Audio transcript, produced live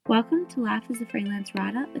Welcome to Life as a Freelance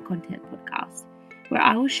Writer, the Content Podcast, where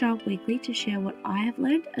I will show up weekly to share what I have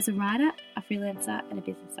learned as a writer, a freelancer, and a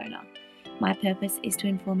business owner. My purpose is to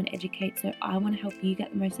inform and educate, so I want to help you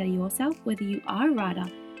get the most out of yourself, whether you are a writer,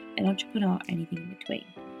 an entrepreneur, or anything in between.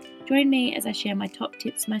 Join me as I share my top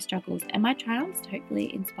tips, my struggles, and my triumphs to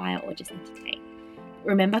hopefully inspire or just entertain.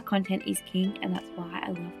 Remember, content is king, and that's why I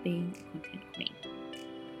love being a content queen.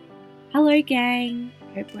 Hello, gang.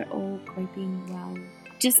 Hope we're all coping well.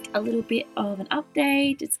 Just a little bit of an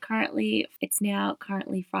update. It's now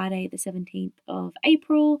currently Friday, the 17th of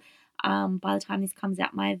April. By the time this comes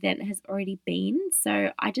out, my event has already been.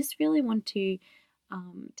 So I just really want to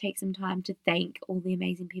take some time to thank all the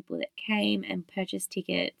amazing people that came and purchased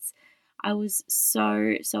tickets. I was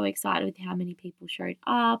so excited with how many people showed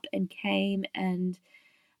up and came. And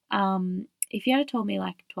if you had told me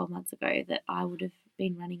like 12 months ago that I would have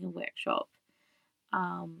been running a workshop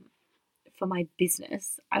for my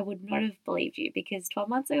business, I would not have believed you, because 12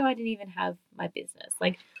 months ago I didn't even have my business.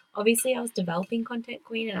 Like, obviously I was developing Content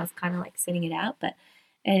Queen and I was kind of like setting it out,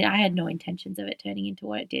 and I had no intentions of it turning into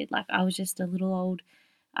what it did. Like, I was just a little old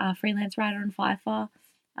freelance writer on Fiverr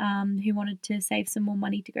who wanted to save some more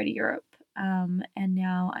money to go to Europe, and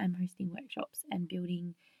now I'm hosting workshops and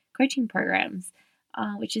building coaching programs,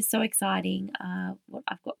 which is so exciting. What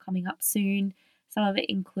I've got coming up soon, some of it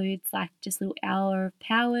includes like just little hour of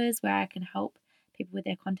powers where I can help people with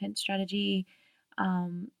their content strategy.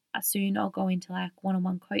 Soon I'll go into like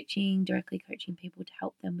one-on-one coaching, directly coaching people to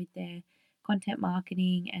help them with their content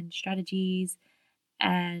marketing and strategies,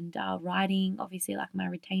 and writing. Obviously, like my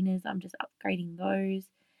retainers, I'm just upgrading those.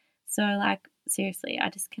 So like, seriously, I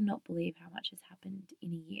just cannot believe how much has happened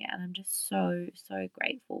in a year, and I'm just so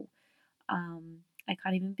grateful. I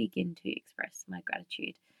can't even begin to express my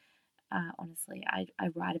gratitude. Honestly, I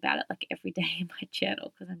write about it like every day in my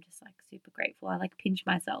journal because I'm just like super grateful. I like pinch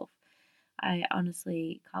myself. I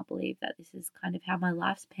honestly can't believe that this is kind of how my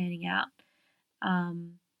life's panning out.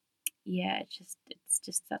 Yeah, it's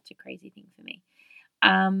just such a crazy thing for me.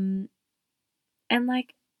 And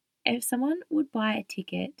like, if someone would buy a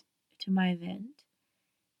ticket to my event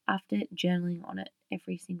after journaling on it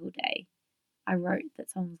every single day, I wrote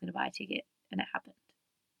that someone was going to buy a ticket and it happened.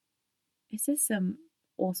 It's just some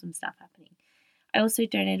awesome stuff happening. I also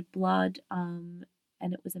donated blood, and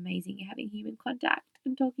it was amazing having human contact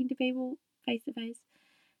and talking to people face to face.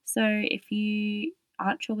 So if you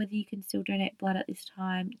aren't sure whether you can still donate blood at this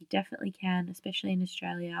time, you definitely can, especially in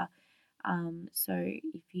Australia. So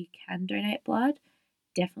if you can donate blood,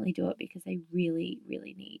 definitely do it, because they really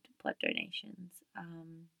need blood donations.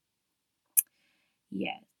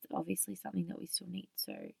 Yeah, it's obviously something that we still need.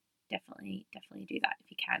 So definitely do that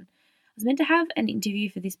if you can. I was meant to have an interview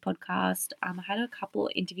for this podcast. I had a couple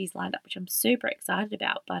of interviews lined up, which I'm super excited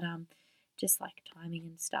about, but just like timing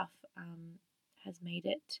and stuff has made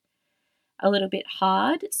it a little bit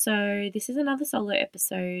hard. So this is another solo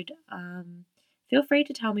episode. Feel free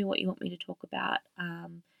to tell me what you want me to talk about.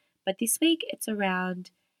 But this week it's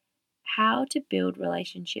around how to build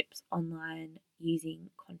relationships online using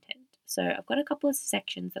content. So I've got a couple of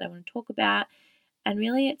sections that I want to talk about, and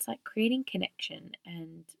really it's like creating connection,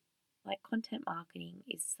 and like content marketing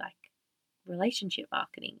is like relationship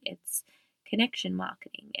marketing. It's connection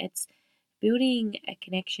marketing. It's building a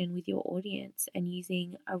connection with your audience and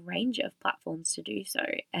using a range of platforms to do so.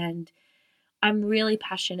 And I'm really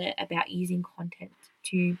passionate about using content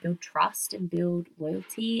to build trust and build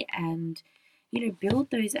loyalty and, build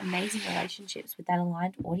those amazing relationships with that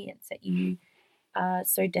aligned audience that you are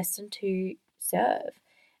so destined to serve.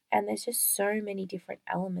 And there's just so many different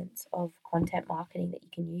elements of content marketing that you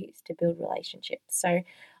can use to build relationships. So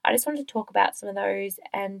I just wanted to talk about some of those.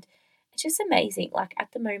 And it's just amazing. Like,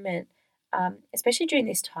 at the moment, especially during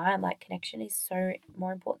this time, like, connection is so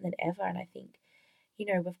more important than ever. And I think,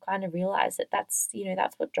 we've kind of realized that that's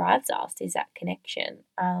what drives us, is that connection.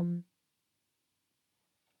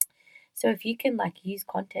 So if you can like use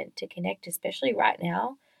content to connect, especially right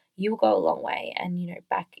now, you'll go a long way. And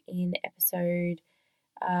back in episode,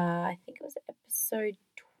 I think it was episode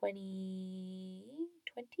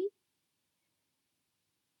 2020.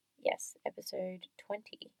 Yes, episode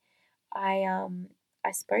 20.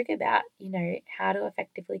 I spoke about how to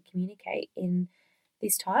effectively communicate in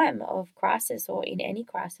this time of crisis, or in any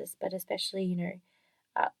crisis, but especially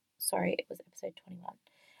sorry, it was episode 21.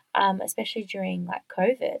 Especially during like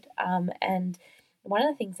COVID. And one of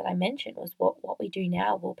the things that I mentioned was what we do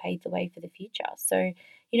now will pave the way for the future. So,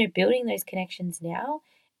 building those connections now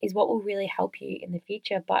is what will really help you in the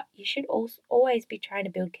future. But you should also always be trying to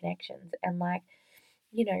build connections and like,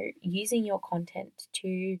 using your content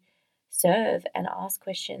to serve and ask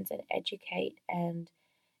questions and educate and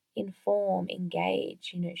inform,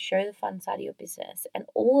 engage, show the fun side of your business. And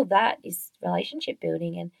all of that is relationship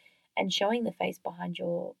building and showing the face behind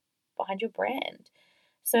your brand.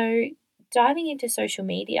 So diving into social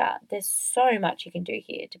media, there's so much you can do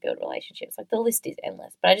here to build relationships. Like the list is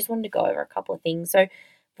endless, but I just wanted to go over a couple of things. So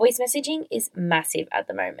voice messaging is massive at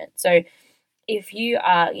the moment. So if you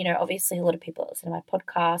are, obviously a lot of people that listen to my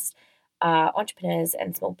podcast are entrepreneurs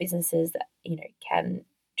and small businesses that, can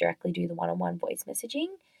directly do the one-on-one voice messaging.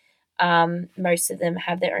 Most of them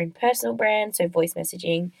have their own personal brand, so voice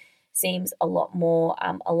messaging seems a lot more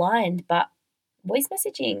aligned. But voice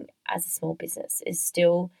messaging as a small business is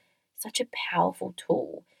still such a powerful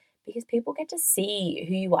tool because people get to see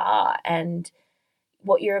who you are and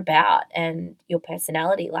what you're about and your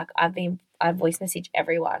personality. Like I voice message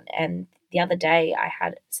everyone, and the other day I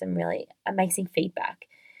had some really amazing feedback.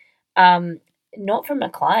 Not from a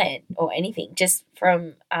client or anything, just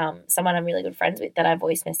from someone I'm really good friends with that I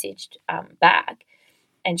voice messaged back.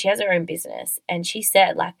 And she has her own business. And she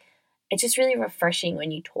said, like, it's just really refreshing when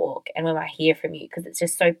you talk and when I hear from you because it's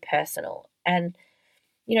just so personal. And,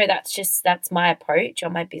 that's my approach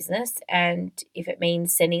on my business. And if it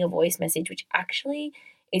means sending a voice message, which actually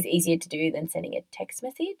is easier to do than sending a text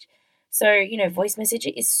message. So, voice message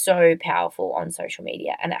is so powerful on social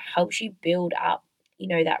media and it helps you build up,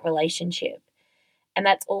 that relationship. And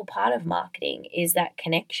that's all part of marketing is that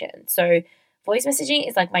connection. So voice messaging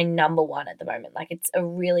is like my number one at the moment. Like it's a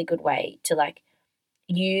really good way to like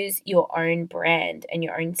use your own brand and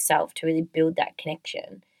your own self to really build that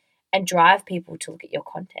connection and drive people to look at your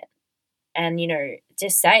content. And,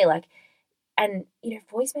 just say like, and,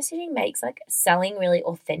 voice messaging makes like selling really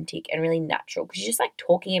authentic and really natural because you're just like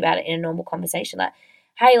talking about it in a normal conversation. Like,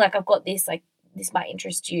 hey, like I've got this, like this might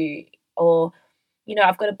interest you, or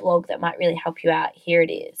I've got a blog that might really help you out. Here it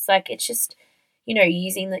is. Like, it's just,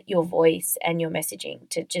 using your voice and your messaging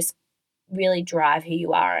to just really drive who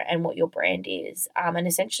you are and what your brand is. And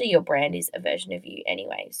essentially, your brand is a version of you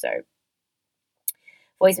anyway. So,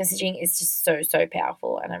 voice messaging is just so, so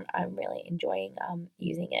powerful, and I'm really enjoying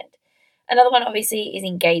using it. Another one, obviously, is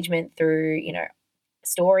engagement through,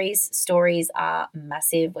 stories. Stories are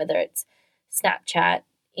massive, whether it's Snapchat,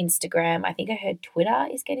 Instagram. I think I heard Twitter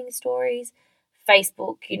is getting stories.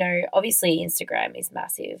 Facebook, obviously Instagram is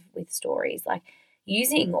massive with stories. Like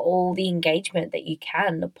using all the engagement that you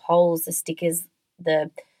can, the polls, the stickers, the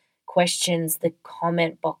questions, the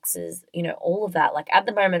comment boxes, all of that. Like at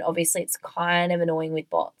the moment, obviously it's kind of annoying with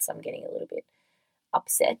bots. I'm getting a little bit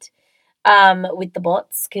upset with the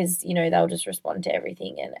bots because, they'll just respond to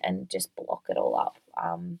everything and just block it all up.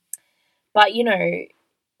 But,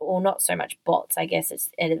 or not so much bots, I guess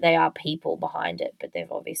they are people behind it, but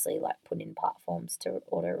they've obviously like put in platforms to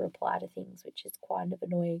auto reply to things, which is kind of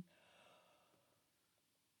annoying.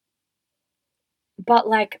 But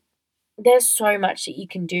like there's so much that you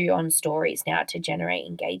can do on stories now to generate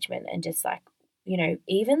engagement and just like,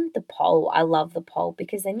 even the poll, I love the poll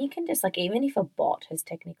because then you can just like, even if a bot has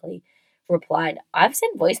technically replied, I've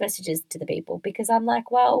sent voice messages to the people because I'm like,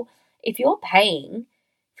 well, if you're paying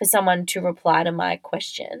for someone to reply to my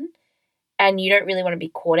question and you don't really want to be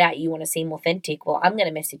caught out, you want to seem authentic, well, I'm going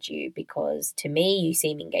to message you because to me, you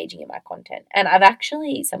seem engaging in my content. And I've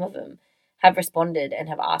actually, some of them have responded and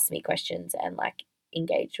have asked me questions and like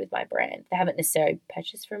engaged with my brand. They haven't necessarily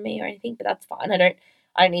purchased from me or anything, but that's fine. I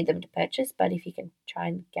don't need them to purchase, but if you can try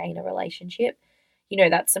and gain a relationship,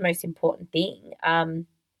 that's the most important thing.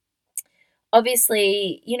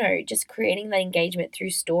 Obviously, just creating that engagement through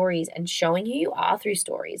stories and showing who you are through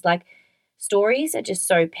stories. Like stories are just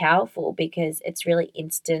so powerful because it's really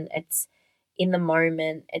instant. It's in the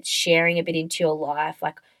moment. It's sharing a bit into your life.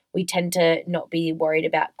 Like we tend to not be worried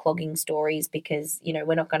about clogging stories because,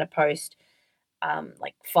 we're not going to post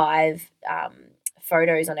like 5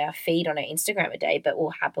 photos on our feed on our Instagram a day, but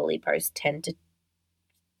we'll happily post 10 to,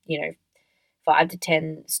 5 to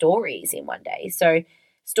 10 stories in one day. So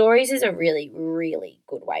stories is a really, really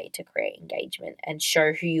good way to create engagement and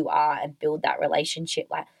show who you are and build that relationship.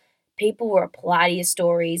 Like people will reply to your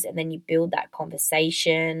stories and then you build that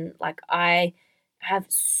conversation. Like I have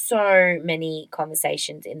so many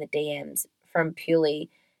conversations in the DMs from purely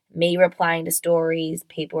me replying to stories,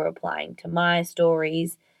 people replying to my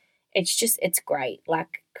stories. It's great.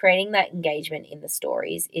 Like creating that engagement in the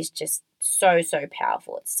stories is just so, so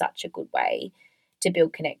powerful. It's such a good way to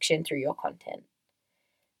build connection through your content.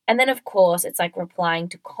 And then, of course, it's like replying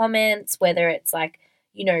to comments, whether it's like,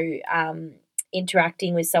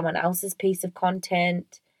 interacting with someone else's piece of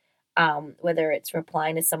content, whether it's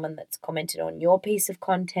replying to someone that's commented on your piece of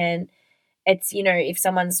content. It's, if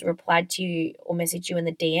someone's replied to you or messaged you in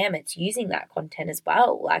the DM, it's using that content as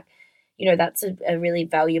well. Like, that's a really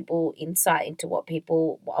valuable insight into what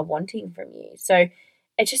people are wanting from you. So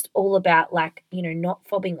it's just all about like, not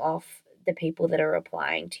fobbing off the people that are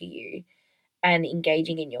replying to you and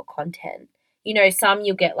engaging in your content. Some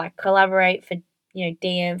you'll get like collaborate for,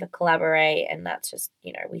 DM for collaborate, and that's just,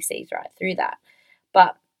 we see right through that.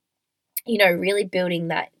 But, really building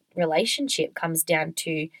that relationship comes down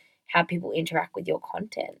to how people interact with your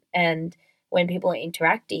content. And when people are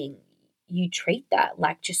interacting, you treat that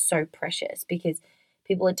like just so precious because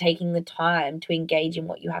people are taking the time to engage in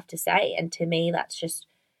what you have to say. And to me, that's just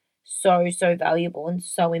so, so valuable and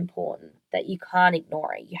so important that you can't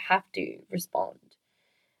ignore it. You have to respond,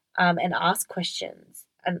 and ask questions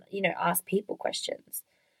and, ask people questions.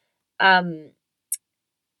 Um,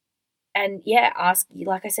 and yeah,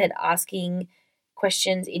 like I said, asking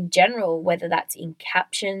questions in general, whether that's in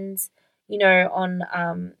captions,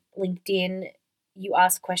 on LinkedIn, you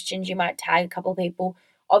ask questions, you might tag a couple of people.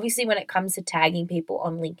 Obviously, when it comes to tagging people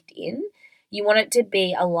on LinkedIn, you want it to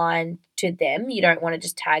be aligned to them. You don't want to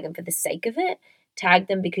just tag them for the sake of it. Tag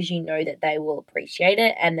them because you know that they will appreciate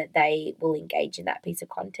it and that they will engage in that piece of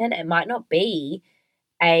content. It might not be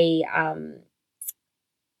a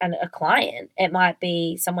a client. It might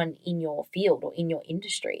be someone in your field or in your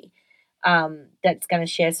industry, that's going to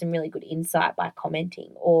share some really good insight by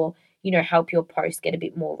commenting, or help your post get a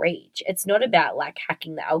bit more reach. It's not about like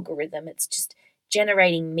hacking the algorithm. It's just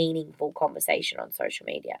generating meaningful conversation on social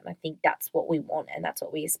media, and I think that's what we want and that's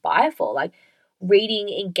what we aspire for. Like reading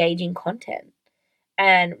engaging content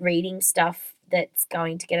and reading stuff that's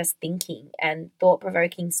going to get us thinking and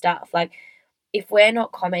thought-provoking stuff. Like if we're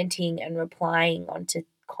not commenting and replying onto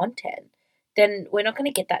content, then we're not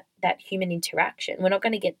going to get that human interaction. We're not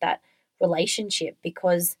going to get that relationship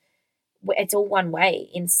because it's all one way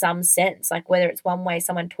in some sense. Like whether it's one way,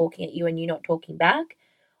 someone talking at you and you not talking back,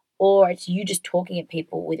 or it's you just talking at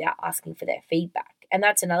people without asking for their feedback. And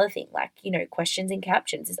that's another thing, like, questions and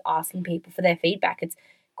captions is asking people for their feedback. It's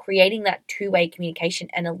creating that two-way communication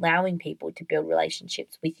and allowing people to build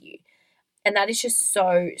relationships with you. And that is just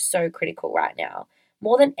so, so critical right now.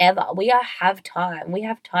 More than ever, have time. We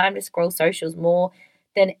have time to scroll socials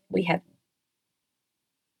than we have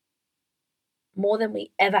more than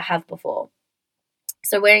we ever have before.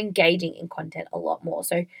 So we're engaging in content a lot more.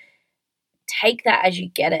 So take that as you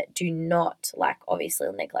get it. Do not obviously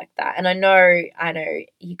neglect that. And I know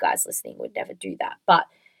you guys listening would never do that, but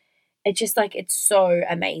it's just it's so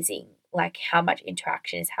amazing how much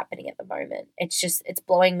interaction is happening at the moment. It's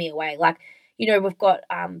blowing me away. We've got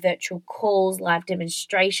virtual calls, live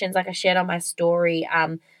demonstrations, like I shared on my story.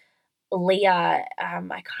 Leah,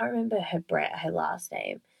 I can't remember her last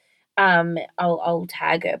name. I'll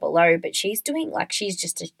tag her below, but she's doing she's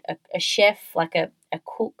just a chef, a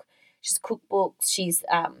cook. She's cookbooks. She's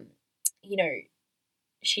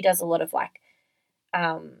she does a lot of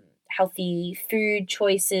healthy food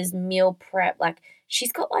choices, meal prep.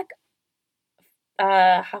 She's got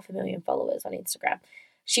 500,000 followers on Instagram.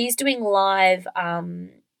 She's doing live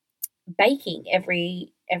baking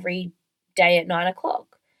every day at 9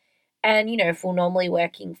 o'clock. And if we're normally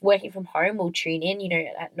working from home, we'll tune in.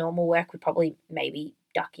 At normal work, we probably maybe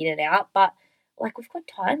duck in and out, but we've got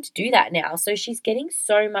time to do that now. So she's getting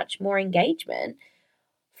so much more engagement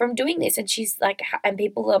from doing this, and she's and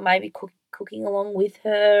people are maybe cooking along with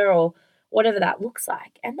her or whatever that looks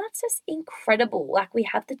like, and that's just incredible. We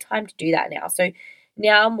have the time to do that now. So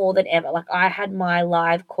now more than ever, I had my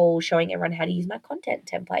live call showing everyone how to use my content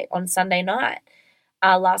template on Sunday night.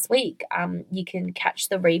 Last week, you can catch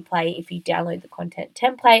the replay if you download the content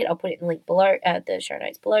template. I'll put it in the link below, the show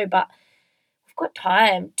notes below. But we've got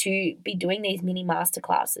time to be doing these mini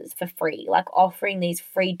masterclasses for free, offering these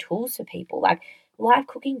free tools for people, live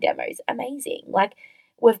cooking demos. Amazing.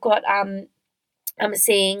 We've got I'm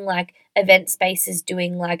seeing event spaces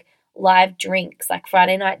doing live drinks,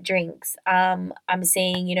 Friday night drinks. I'm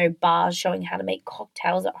seeing bars showing how to make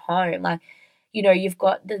cocktails at home. You've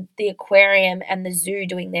got the aquarium and the zoo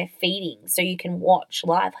doing their feeding so you can watch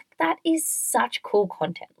live. That is such cool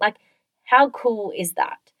content. How cool is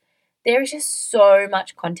that? There is just so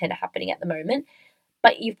much content happening at the moment,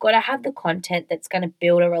 but you've got to have the content that's going to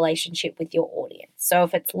build a relationship with your audience. So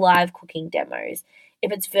if it's live cooking demos,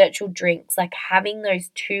 if it's virtual drinks, having those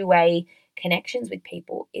two-way connections with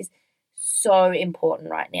people is so important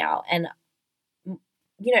right now. And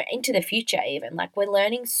into the future even. We're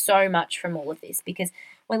learning so much from all of this because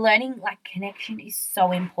we're learning connection is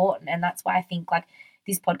so important. And that's why I think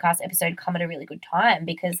this podcast episode come at a really good time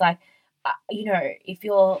because if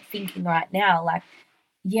you're thinking right now,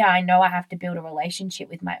 yeah, I know I have to build a relationship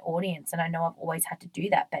with my audience and I know I've always had to do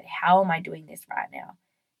that, but how am I doing this right now?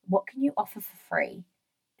 What can you offer for free?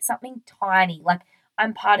 something tiny. Like,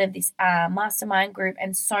 I'm part of this mastermind group,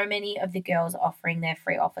 and so many of the girls are offering their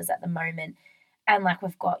free offers at the moment. And like,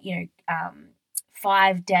 we've got,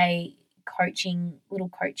 5-day little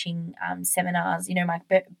coaching seminars. My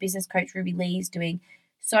business coach Ruby Lee is doing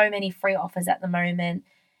so many free offers at the moment.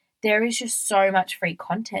 There is just so much free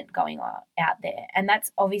content going on out there. And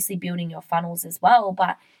that's obviously building your funnels as well,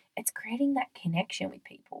 but it's creating that connection with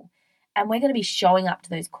people. And we're going to be showing up to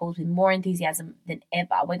those calls with more enthusiasm than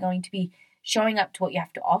ever. We're going to be showing up to what you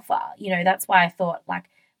have to offer. That's why I thought, like,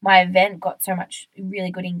 my event got so much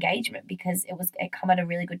really good engagement, because it come at a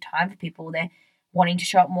really good time for people. They're wanting to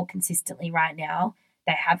show up more consistently right now.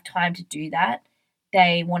 They have time to do that.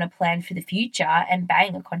 They want to plan for the future, and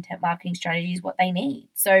bang, a content marketing strategy is what they need.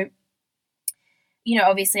 So,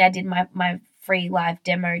 obviously I did my free live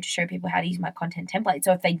demo to show people how to use my content template.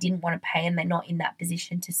 So if they didn't want to pay and they're not in that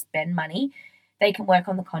position to spend money, they can work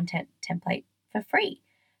on the content template for free.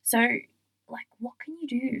 So, like, what can you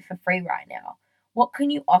do for free right now? What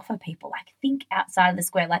can you offer people? Like, think outside of the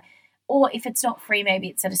square. Like, or if it's not free, maybe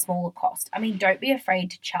it's at a smaller cost. I mean, don't be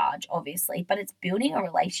afraid to charge, obviously, but it's building a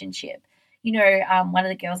relationship. One of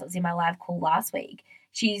the girls that was in my live call last week,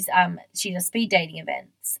 she does speed dating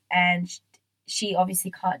events, and she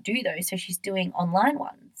obviously can't do those, so she's doing online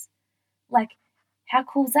ones. Like, how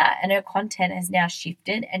cool is that? And her content has now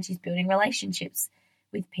shifted, and she's building relationships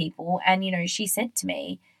with people. And, she said to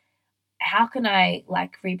me, how can I,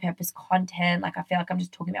 like, repurpose content? Like, I feel like I'm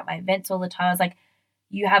just talking about my events all the time. I was like,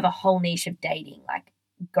 you have a whole niche of dating. Like,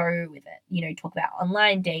 go with it. Talk about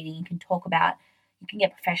online dating. You can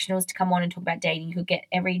get professionals to come on and talk about dating. You could get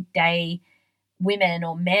everyday women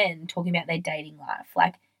or men talking about their dating life.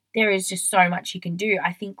 Like, there is just so much you can do.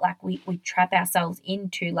 I think, like, we trap ourselves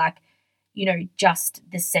into, like, just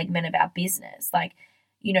the segment of our business. Like,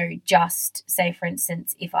 just say, for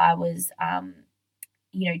instance, if I was,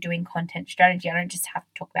 doing content strategy, I don't just have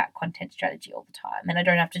to talk about content strategy all the time. And I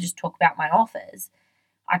don't have to just talk about my offers.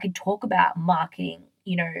 I could talk about marketing,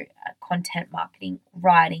 content marketing,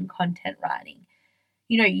 content writing.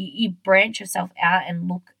 You branch yourself out and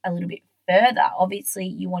look a little bit further. Obviously,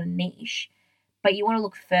 you want a niche, but you want to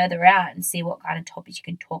look further out and see what kind of topics you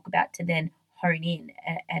can talk about to then hone in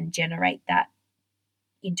and generate that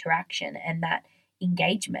interaction and that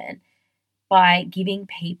engagement by giving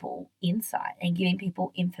people insight and giving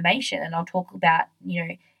people information. And I'll talk about,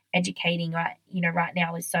 educating right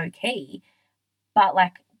now is so key. But,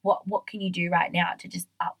 like, what can you do right now to just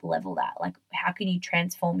up level that? Like, how can you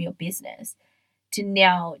transform your business to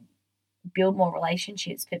now build more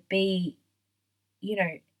relationships, but be,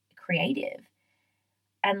 creative?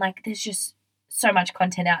 And, like, there's just so much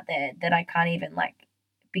content out there that I can't even, like,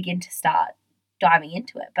 begin to start diving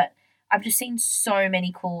into it. But I've just seen so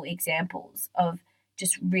many cool examples of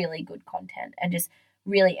just really good content and just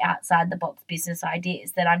really outside the box business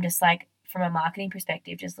ideas that I'm just, like, from a marketing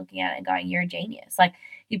perspective, just looking at it and going, you're a genius. Like,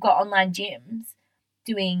 you've got online gyms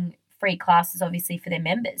doing free classes, obviously, for their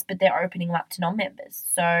members, but they're opening them up to non-members.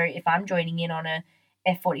 So if I'm joining in on a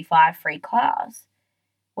F45 free class,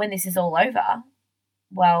 when this is all over,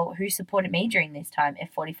 well, who supported me during this time,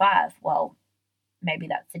 F45? Well, maybe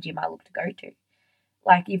that's the gym I look to go to.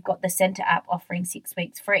 Like, you've got the Centre app offering 6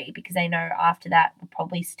 weeks free because they know after that we'll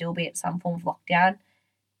probably still be at some form of lockdown.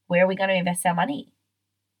 Where are we going to invest our money?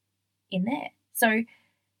 In there. So,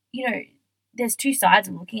 there's two sides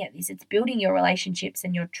of looking at this. It's building your relationships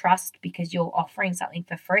and your trust because you're offering something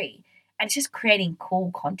for free. And it's just creating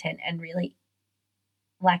cool content and really,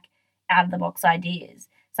 like, out of the box ideas.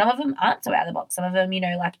 Some of them aren't so out of the box. Some of them,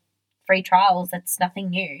 like free trials, that's nothing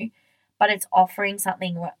new, but it's offering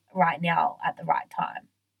something right now at the right time.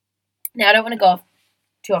 Now, I don't want to go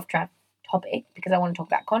too off topic because I want to talk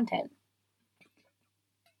about content.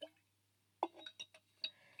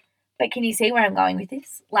 But can you see where I'm going with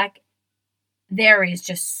this? Like, there is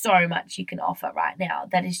just so much you can offer right now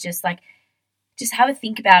that is just, like, just have a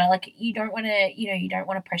think about it. Like, you don't want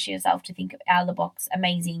to pressure yourself to think of out of the box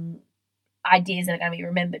amazing ideas that are going to be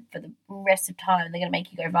remembered for the rest of time and they're going to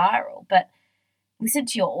make you go viral. But listen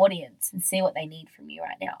to your audience and see what they need from you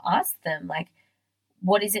right now. Ask them, like,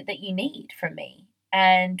 what is it that you need from me?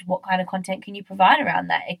 And what kind of content can you provide around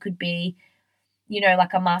that? It could be,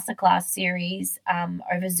 like a masterclass series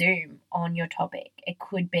over Zoom on your topic. It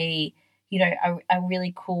could be, a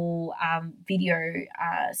really cool video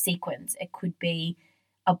sequence. It could be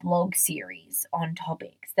a blog series on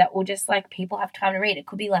topics that will just, like, people have time to read. It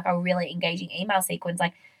could be like a really engaging email sequence.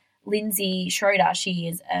 Like Lindsay Schroeder, she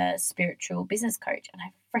is a spiritual business coach and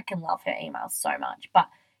I freaking love her emails so much. But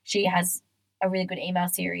she has a really good email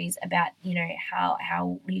series about,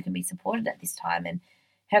 how you can be supported at this time. And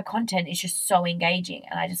her content is just so engaging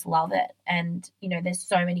and I just love it. And, there's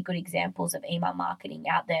so many good examples of email marketing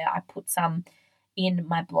out there. I put some in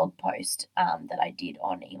my blog post that I did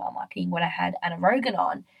on email marketing when I had Anna Rogan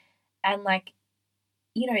on. And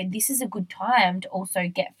this is a good time to also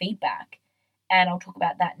get feedback. And I'll talk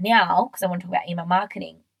about that now because I want to talk about email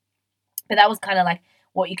marketing. But that was kind of like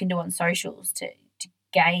what you can do on socials to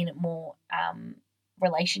gain more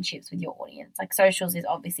relationships with your audience. Like socials is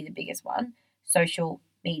obviously the biggest one. Social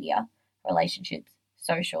media, relationships,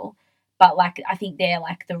 social. But I think they're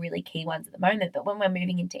the really key ones at the moment. But when we're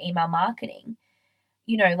moving into email marketing,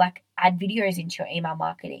 add videos into your email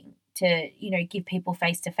marketing to, give people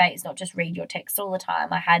face to face, not just read your text all the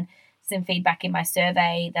time. I had some feedback in my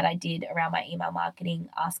survey that I did around my email marketing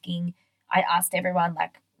I asked everyone,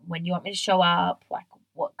 when you want me to show up,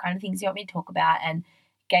 what kind of things you want me to talk about, and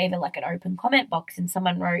gave an open comment box, and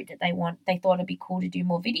someone wrote that they thought it'd be cool to do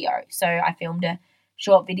more video. So I filmed a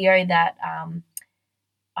short video that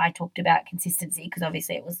I talked about consistency because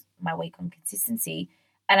obviously it was my week on consistency,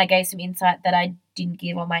 and I gave some insight that I didn't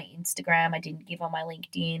give on my Instagram, I didn't give on my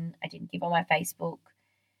LinkedIn, I didn't give on my Facebook,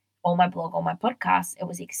 or my blog, or my podcast. It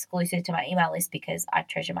was exclusive to my email list because I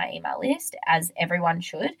treasure my email list, as everyone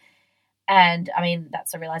should. And I mean,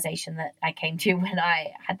 that's a realization that I came to when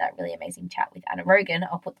I had that really amazing chat with Anna Rogan.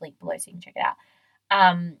 I'll put the link below so you can check it out.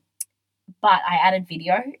 But I added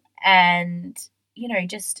video and,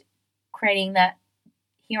 just creating that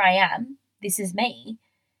here I am, this is me,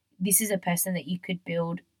 this is a person that you could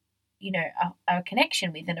build, a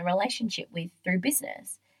connection with and a relationship with through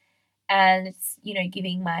business. And it's,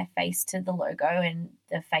 giving my face to the logo and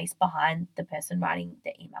the face behind the person writing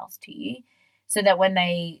the emails to you, so that when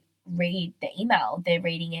they read the email, they're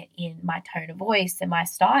reading it in my tone of voice and my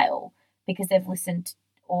style because they've listened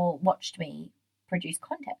or watched me produce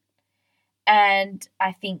content. And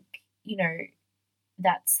I think,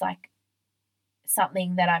 that's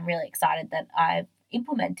something that I'm really excited that I've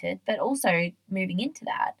implemented. But also moving into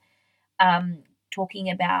that, talking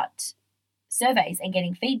about surveys and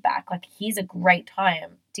getting feedback, here's a great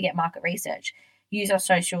time to get market research. Use our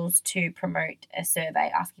socials to promote a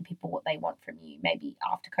survey, asking people what they want from you, maybe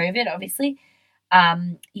after COVID, obviously.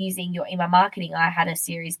 Using your email marketing, I had a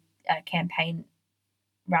series campaign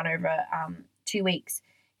run over 2 weeks,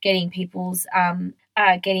 getting people's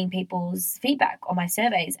feedback on my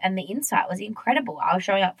surveys, and the insight was incredible. I was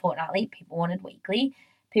showing up fortnightly. People wanted weekly.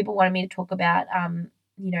 People wanted me to talk about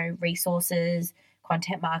resources,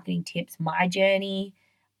 content marketing tips, my journey.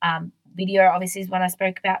 Video obviously is one I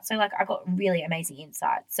spoke about. So I got really amazing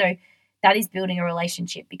insights. So that is building a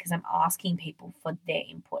relationship because I'm asking people for their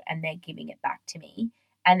input and they're giving it back to me,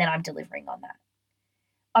 and then I'm delivering on that.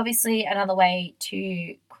 Obviously, another way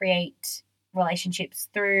to create relationships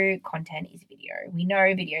through content is video. We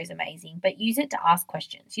know video is amazing, but use it to ask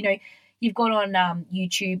questions. You've got on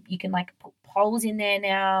YouTube, you can put polls in there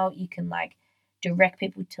now. You can direct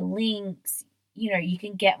people to links. You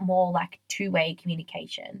can get more two-way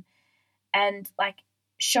communication, and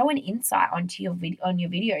show an insight onto your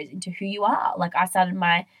videos into who you are. I started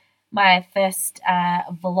my first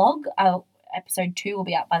vlog. Episode 2 will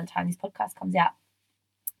be out by the time this podcast comes out.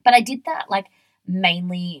 But I did that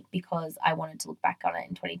mainly because I wanted to look back on it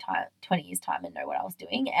in 20 years time and know what I was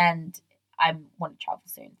doing, and I want to travel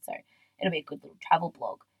soon, so it'll be a good little travel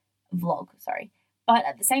vlog. But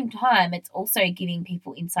at the same time, it's also giving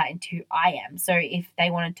people insight into who I am. So if they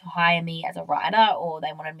wanted to hire me as a writer, or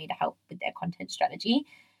they wanted me to help with their content strategy,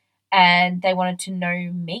 and they wanted to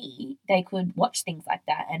know me, they could watch things like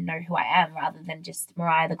that and know who I am, rather than just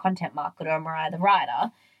Mariah the content marketer or Mariah the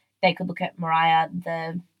writer. They could look at Mariah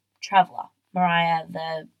the traveler, Mariah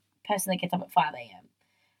the person that gets up at 5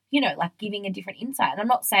 a.m. Giving a different insight. And I'm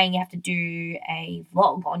not saying you have to do a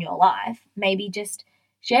vlog on your life. Maybe just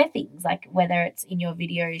share things, whether it's in your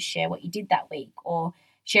videos, share what you did that week, or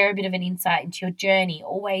share a bit of an insight into your journey.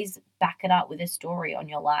 Always back it up with a story on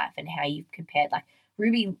your life and how you've compared.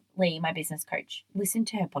 Ruby Lee, my business coach, listen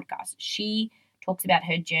to her podcast. She talks about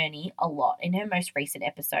her journey a lot. In her most recent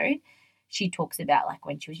episode, she talks about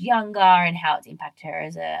when she was younger and how it's impacted her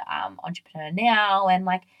as a entrepreneur now, and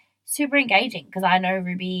super engaging because I know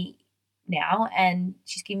Ruby now, and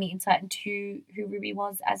she's giving me insight into who Ruby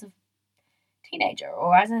was as a teenager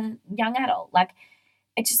or as a young adult.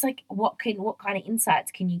 It's just what kind of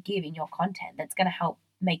insights can you give in your content that's going to help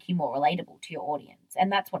make you more relatable to your audience? And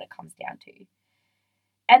that's what it comes down to.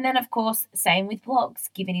 And then, of course, same with blogs,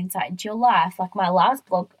 give an insight into your life. My last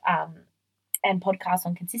blog and podcast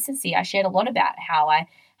on consistency, I shared a lot about how I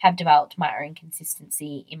have developed my own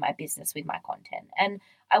consistency in my business with my content. And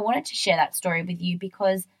I wanted to share that story with you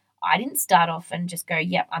because I didn't start off and just go,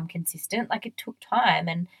 yep, I'm consistent. Like, it took time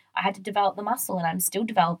and I had to develop the muscle, and I'm still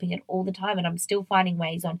developing it all the time. And I'm still finding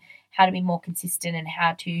ways on how to be more consistent and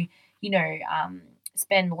how to,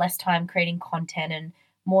 spend less time creating content and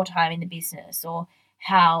more time in the business, or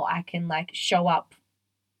how I can like show up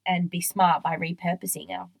and be smart by repurposing.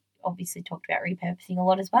 And I've obviously talked about repurposing a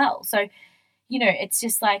lot as well. So, it's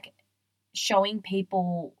just like showing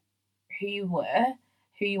people who you were,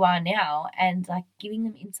 who you are now, and like giving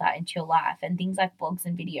them insight into your life, and things like blogs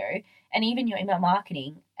and video, and even your email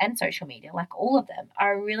marketing and social media, like all of them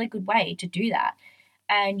are a really good way to do that.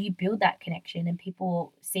 And you build that connection, and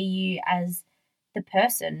people see you as the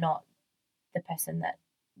person, not the person that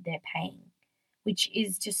they're paying, which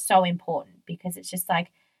is just so important, because it's just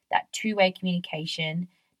like that two-way communication.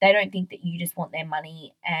 They don't think that you just want their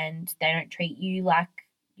money, and they don't treat you like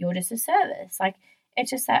you're just a service. Like,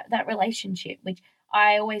 it's just that relationship, which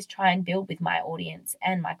I always try and build with my audience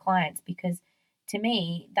and my clients, because to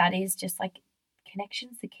me, that is just like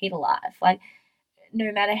connection's the key to life. Like,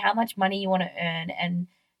 no matter how much money you want to earn, and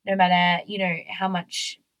no matter, how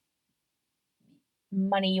much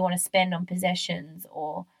money you want to spend on possessions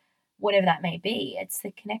or whatever that may be, it's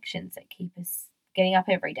the connections that keep us getting up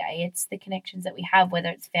every day. It's the connections that we have, whether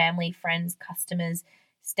it's family, friends, customers,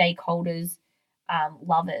 stakeholders,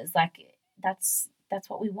 lovers. Like, that's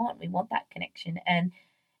what we want. We want that connection. And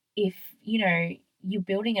if you're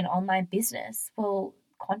building an online business, well,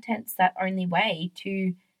 content's that only way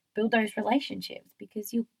to build those relationships,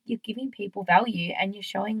 because you're giving people value and you're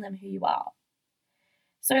showing them who you are.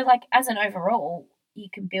 So, like, as an overall, you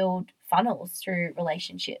can build funnels through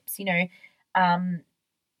relationships, and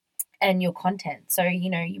your content. So,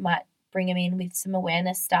 you might bring them in with some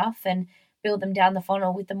awareness stuff and build them down the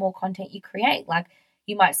funnel with the more content you create. Like,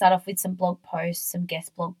 you might start off with some blog posts, some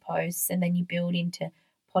guest blog posts, and then you build into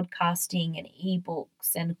podcasting and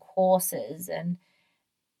ebooks and courses, and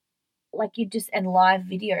like and live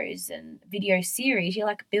videos and video series. You're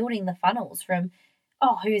like building the funnels from,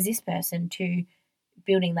 oh, who is this person, to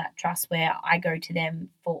building that trust where I go to them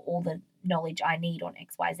for all the knowledge I need on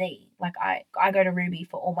XYZ. Like, I go to Ruby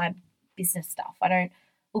for all my business stuff. I don't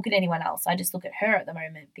look at anyone else. I just look at her at the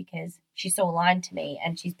moment, because she's so aligned to me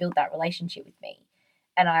and she's built that relationship with me.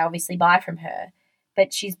 And I obviously buy from her,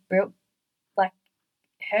 but she's built, like,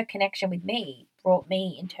 her connection with me brought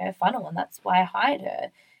me into her funnel, and that's why I hired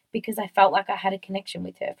her, because I felt like I had a connection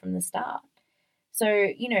with her from the start. So,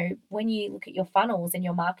 when you look at your funnels and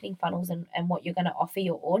your marketing funnels, and what you're going to offer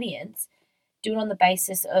your audience, do it on the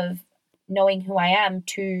basis of knowing who I am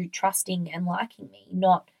to trusting and liking me,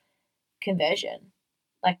 not conversion.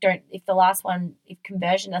 Like, if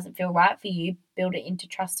conversion doesn't feel right for you, build it into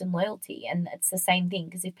trust and loyalty. And it's the same thing,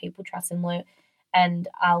 because if people trust and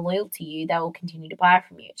are loyal to you, they will continue to buy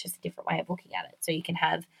from you. It's just a different way of looking at it. So you can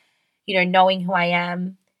have, knowing who I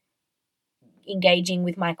am, engaging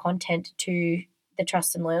with my content, to the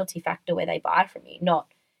trust and loyalty factor where they buy from you, not,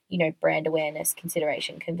 brand awareness,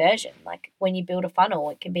 consideration, conversion. Like, when you build a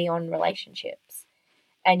funnel, it can be on relationships,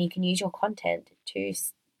 and you can use your content to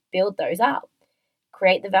build those up,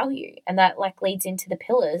 create the value. And that like leads into the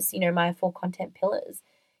pillars. My 4 content pillars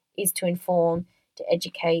is to inform, to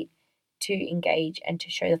educate, to engage, and to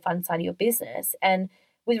show the fun side of your business. And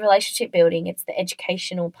with relationship building, it's the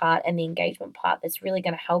educational part and the engagement part that's really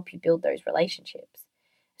going to help you build those relationships.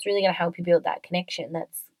 It's really going to help you build that connection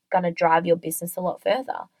that's going to drive your business a lot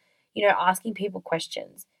further. Asking people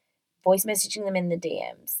questions, voice messaging them in the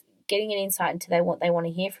DMs, getting an insight into what they want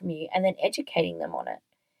to hear from you, and then educating them on it,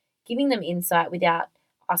 giving them insight without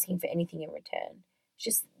asking for anything in return. It's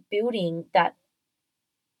just building that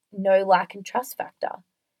know, like, and trust factor,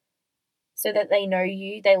 so that they know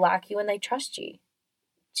you, they like you, and they trust you.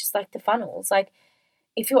 Just like the funnels. Like,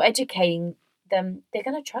 if you're educating them, they're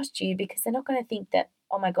going to trust you, because they're not going to think that,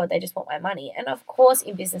 oh my God, they just want my money. And of course,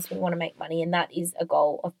 in business, we want to make money, and that is a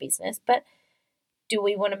goal of business. But do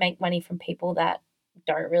we want to make money from people that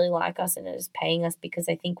don't really like us and are just paying us because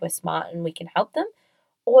they think we're smart and we can help them?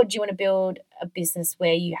 Or do you want to build a business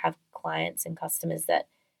where you have clients and customers that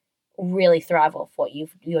really thrive off what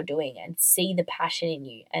you're doing and see the passion in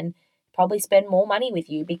you, and probably spend more money with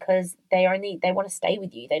you, because they want to stay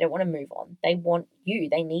with you. They don't want to move on. They want you.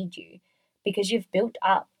 They need you, because you've built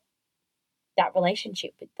up that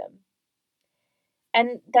relationship with them.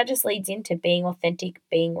 And that just leads into being authentic,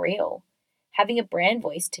 being real, having a brand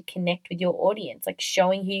voice to connect with your audience, like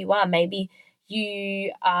showing who you are. Maybe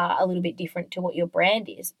you are a little bit different to what your brand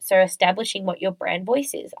is. So establishing what your brand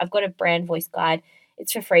voice is. I've got a brand voice guide.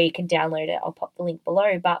 It's for free. You can download it. I'll pop the link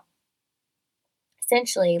below. But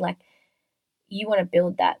essentially, like, you want to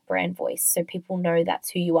build that brand voice so people know that's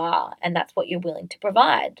who you are and that's what you're willing to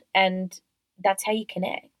provide. And that's how you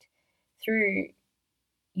connect, through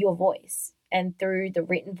your voice and through the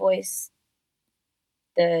written voice,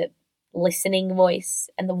 the listening voice,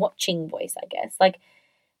 and the watching voice, I guess. Like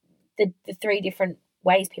the three different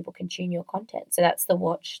ways people consume your content. So that's the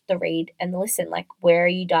watch, the read, and the listen. Like, where are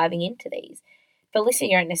you diving into these? For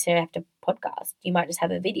listening, you don't necessarily have to podcast. You might just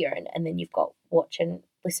have a video and then you've got watch and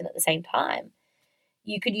listen at the same time.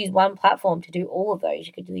 You could use one platform to do all of those.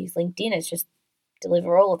 You could use LinkedIn as just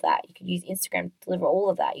deliver all of that. You could use Instagram to deliver all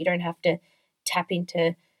of that. You don't have to tap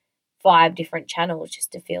into 5 different channels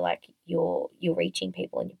just to feel like you're reaching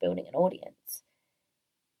people and you're building an audience.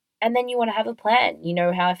 And then you want to have a plan. You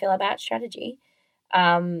know how I feel about strategy.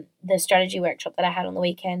 The strategy workshop that I had on the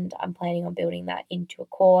weekend, I'm planning on building that into a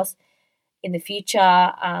course in the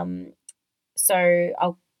future. So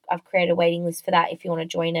I've created a waiting list for that. If you want to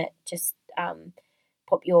join it, just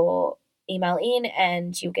pop your email in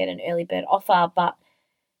and you'll get an early bird offer. But,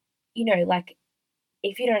 like,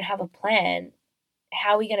 if you don't have a plan,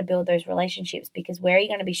 how are you going to build those relationships? Because where are you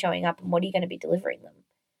going to be showing up and what are you going to be delivering them?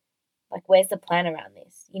 Like, where's the plan around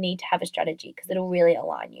this? You need to have a strategy because it'll really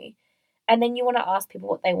align you. And then you want to ask people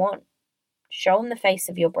what they want. Show them the face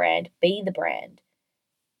of your brand. Be the brand.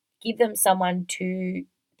 Give them someone to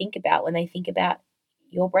think about when they think about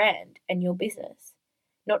your brand and your business.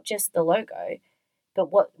 Not just the logo,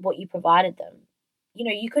 but what you provided them.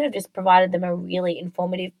 You could have just provided them a really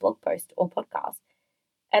informative blog post or podcast,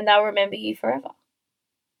 and they'll remember you forever.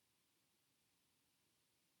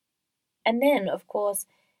 And then, of course,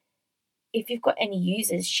 if you've got any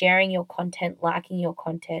users sharing your content, liking your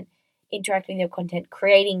content, interacting with your content,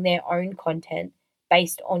 creating their own content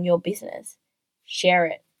based on your business, share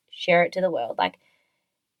it to the world. Like,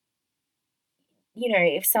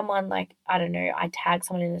 if someone, like, I don't know, I tag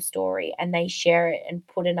someone in a story and they share it and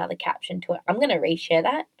put another caption to it, I'm going to reshare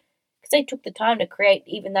that because they took the time to create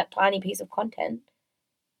even that tiny piece of content.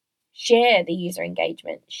 Share the user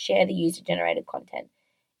engagement, share the user generated content.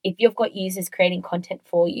 If you've got users creating content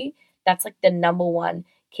for you, that's like the number one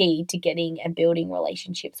key to getting and building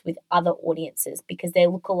relationships with other audiences, because they're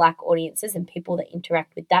lookalike audiences and people that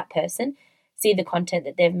interact with that person see the content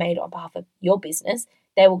that they've made on behalf of your business.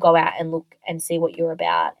 They will go out and look and see what you're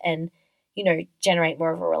about and, generate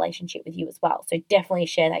more of a relationship with you as well. So definitely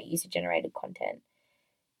share that user generated content.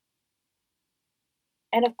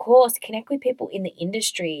 And of course, connect with people in the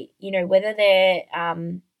industry, whether they're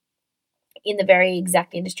in the very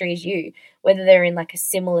exact industry as you, whether they're in like a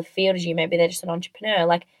similar field as you, maybe they're just an entrepreneur.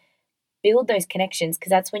 Like, build those connections, because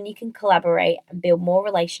that's when you can collaborate and build more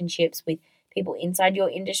relationships with people inside your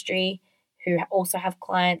industry who also have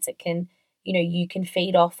clients that can, you can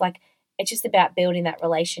feed off. Like, it's just about building that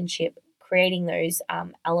relationship, creating those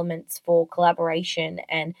elements for collaboration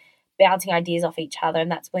and bouncing ideas off each other. And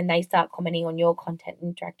that's when they start commenting on your content,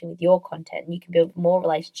 interacting with your content, and you can build more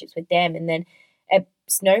relationships with them. And then it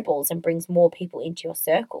snowballs and brings more people into your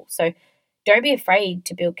circle. So don't be afraid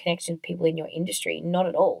to build connections with people in your industry. Not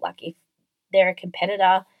at all. Like, if they're a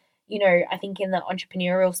competitor, I think in the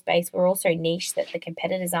entrepreneurial space, we're also niche that the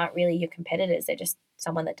competitors aren't really your competitors. They're just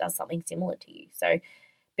someone that does something similar to you. So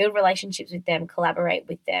build relationships with them, collaborate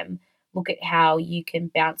with them, look at how you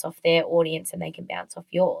can bounce off their audience and they can bounce off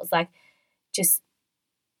yours. Like, just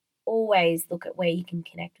always look at where you can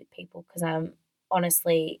connect with people, because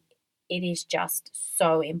honestly, it is just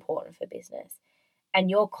so important for business. And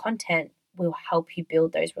your content will help you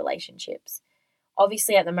build those relationships.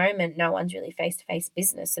 Obviously, at the moment, no one's really face-to-face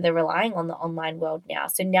business, so they're relying on the online world now.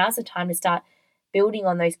 So now's the time to start building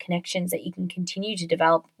on those connections that you can continue to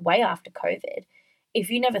develop way after COVID. If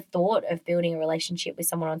you never thought of building a relationship with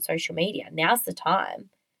someone on social media, now's the time.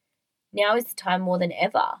 Now is the time more than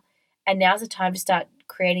ever. And now's the time to start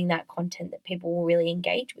creating that content that people will really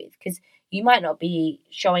engage with, because you might not be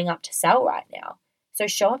showing up to sell right now. So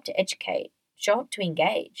show up to educate, show up to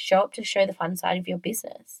engage, show up to show the fun side of your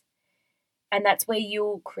business. And that's where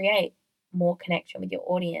you'll create more connection with your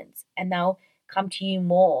audience, and they'll come to you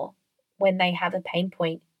more when they have a pain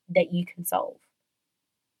point that you can solve.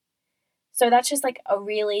 So that's just like a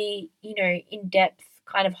really, in-depth,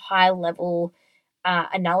 kind of high-level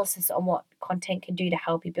analysis on what content can do to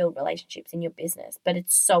help you build relationships in your business. But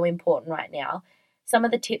it's so important right now. Some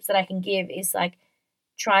of the tips that I can give is, like,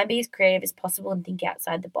 try and be as creative as possible and think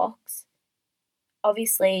outside the box.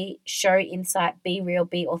 Obviously, show insight, be real,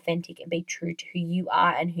 be authentic, and be true to who you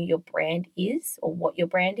are and who your brand is, or what your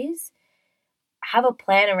brand is. Have a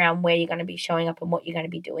plan around where you're going to be showing up and what you're going to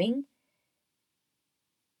be doing.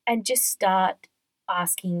 And just start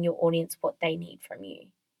asking your audience what they need from you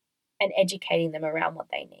and educating them around what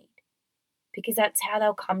they need. because that's how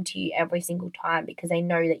they'll come to you every single time, because they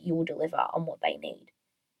know that you will deliver on what they need.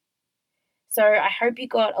 So I hope you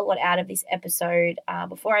got a lot out of this episode.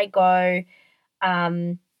 Before I go,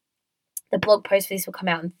 the blog post for this will come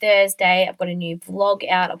out on Thursday. I've got a new vlog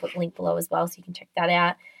out. I'll put the link below as well so you can check that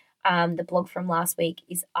out. The blog from last week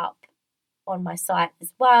is up on my site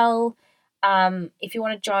as well. If you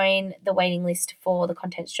want to join the waiting list for the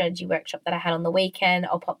content strategy workshop that I had on the weekend,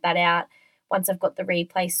 I'll pop that out. Once I've got the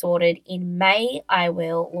replay sorted in May, I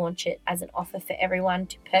will launch it as an offer for everyone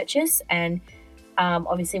to purchase and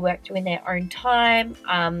obviously work through in their own time.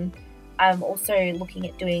 I'm also looking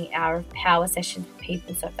at doing hour of power sessions with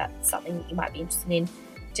people, so if that's something that you might be interested in,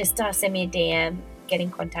 just send me a DM, get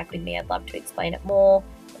in contact with me. I'd love to explain it more.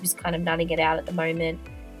 I'm just kind of nutting it out at the moment.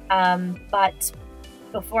 But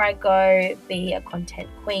before I go, be a content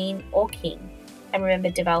queen or king. And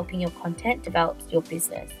remember, developing your content develops your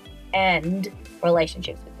business and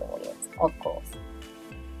relationships with your audience, of course.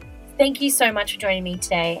 Thank you so much for joining me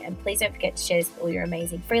today, and please don't forget to share this with all your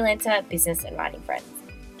amazing freelancer, business, and writing friends.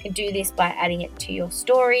 You can do this by adding it to your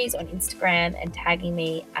stories on Instagram and tagging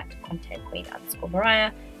me at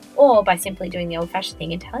contentqueen_Mariah, or by simply doing the old-fashioned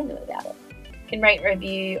thing and telling them about it. You can rate and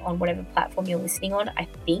review on whatever platform you're listening on. I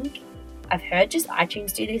think I've heard just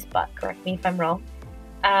iTunes do this, but correct me if I'm wrong.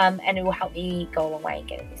 And it will help me go a long way in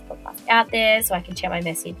getting this podcast out there so I can share my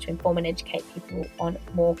message to inform and educate people on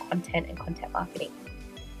more content and content marketing.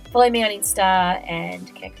 Follow me on Insta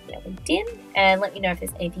and connect with me on LinkedIn, and let me know if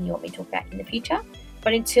there's anything you want me to talk about in the future.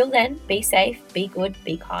 But until then, be safe, be good,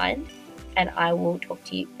 be kind, and I will talk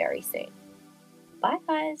to you very soon. Bye,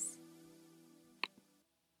 guys.